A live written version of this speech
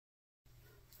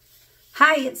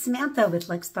Hi, it's Samantha with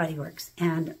Lux Body Works,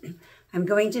 and I'm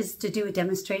going just to do a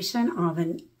demonstration of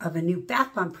a new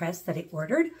bath bomb press that I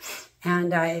ordered,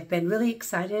 and I've been really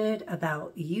excited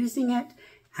about using it.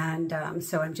 And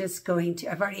so I'm just going to,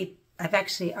 I've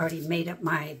actually already made up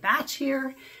my batch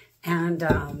here, and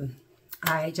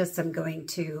I just am going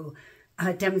to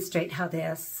demonstrate how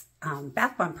this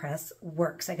bath bomb press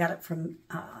works. I got it from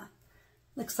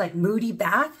looks like Moody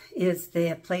Bath is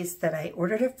the place that I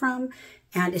ordered it from,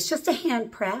 and it's just a hand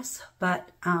press, but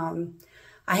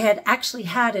I had actually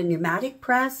had a pneumatic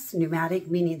press,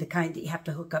 pneumatic meaning the kind that you have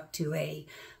to hook up to a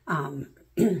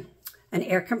an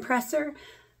air compressor,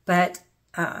 but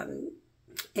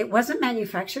it wasn't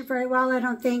manufactured very well, I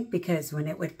don't think, because when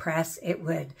it would press,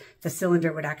 the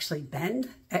cylinder would actually bend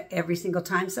every single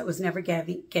time, so it was never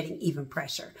getting even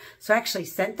pressure. So I actually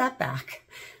sent that back,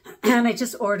 and I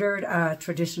just ordered a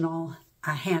traditional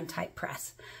hand type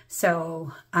press.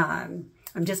 So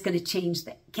I'm just going to change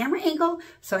the camera angle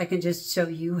so I can just show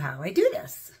you how I do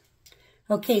this.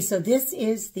 Okay, so this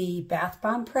is the bath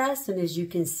bomb press, and as you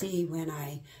can see, when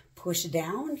I push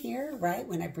down here, right,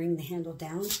 when I bring the handle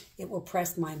down, it will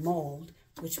press my mold,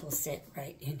 which will sit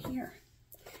right in here.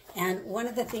 And one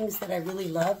of the things that I really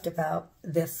loved about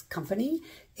this company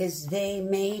is they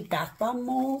made bath bomb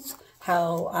molds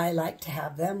how I like to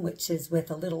have them, which is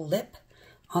with a little lip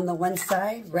on the one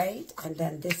side, right? And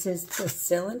then this is the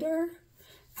cylinder,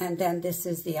 and then this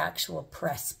is the actual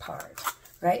press part,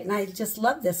 right? And I just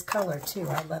love this color too.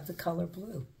 I love the color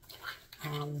blue.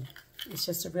 It's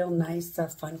just a real nice,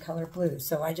 fun color blue.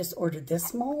 So I just ordered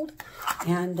this mold,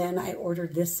 and then I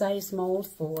ordered this size mold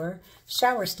for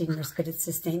shower steamers, but it's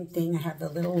the same thing. I have the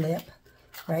little lip,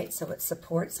 right, so it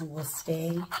supports and will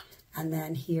stay. And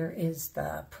then here is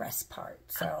the press part.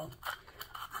 So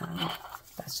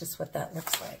that's just what that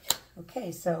looks like.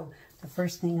 Okay, so the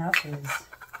first thing up is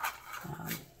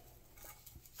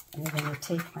I'm going to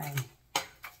take my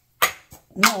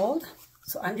mold.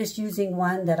 So I'm just using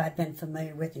one that I've been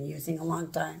familiar with and using a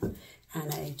long time.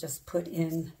 And I just put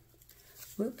in,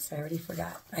 whoops, I already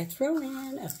forgot. I throw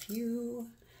in a few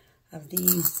of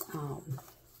these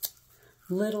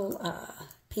little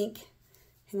pink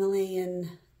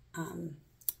Himalayan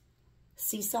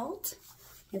sea salt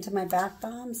into my bath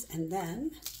bombs. And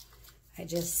then I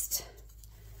just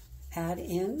add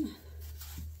in,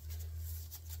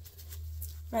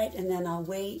 right, and then I'll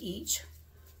weigh each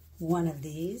one of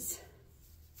these.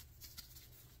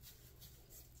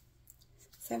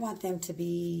 I want them to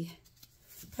be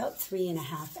about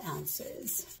 3.5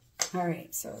 ounces. All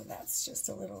right, so that's just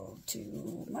a little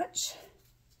too much.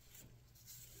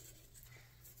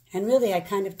 And really, I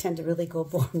kind of tend to really go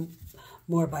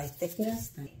more by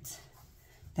thickness.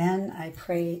 Then I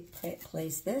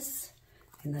place this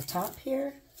in the top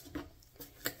here,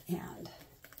 and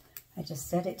I just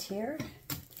set it here,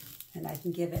 and I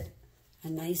can give it a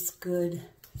nice, good,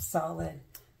 solid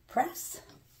press.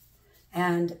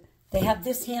 And they have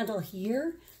this handle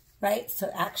here, right?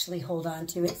 So actually hold on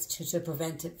to it to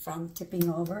prevent it from tipping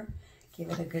over. Give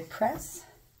it a good press.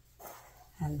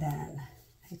 And then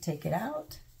I take it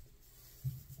out.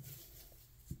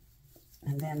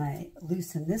 And then I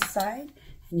loosen this side.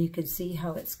 And you can see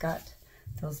how it's got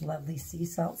those lovely sea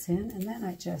salts in. And then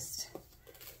I just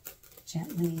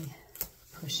gently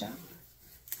push up.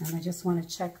 And I just want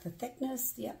to check the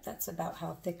thickness. Yep, that's about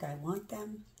how thick I want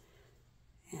them.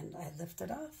 And I lift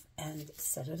it off and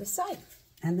set it aside.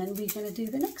 And then we're going to do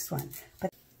the next one.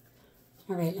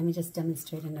 All right, let me just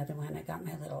demonstrate another one. I got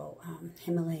my little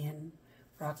Himalayan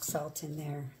rock salt in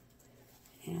there.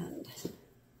 And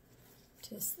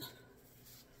just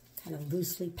kind of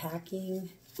loosely packing.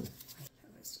 That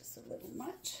was just a little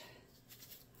much.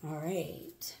 All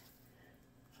right.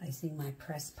 Placing my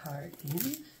press part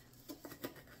in.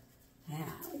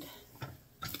 And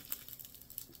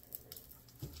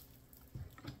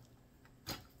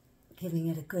giving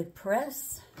it a good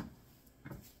press.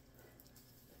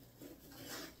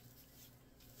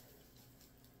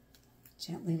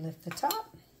 Gently lift the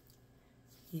top.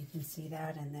 You can see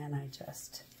that, and then I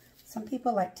just, some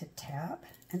people like to tap,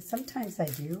 and sometimes I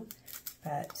do,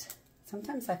 but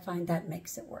sometimes I find that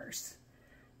makes it worse.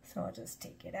 So I'll just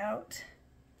take it out.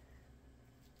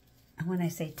 And when I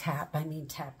say tap, I mean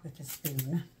tap with a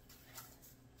spoon.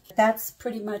 That's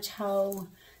pretty much how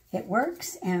it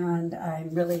works, and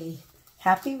I'm really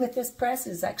happy with this press.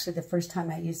 It's actually the first time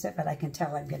I used it, but I can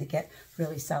tell I'm going to get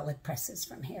really solid presses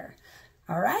from here.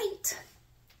 All right.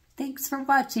 Thanks for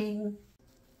watching.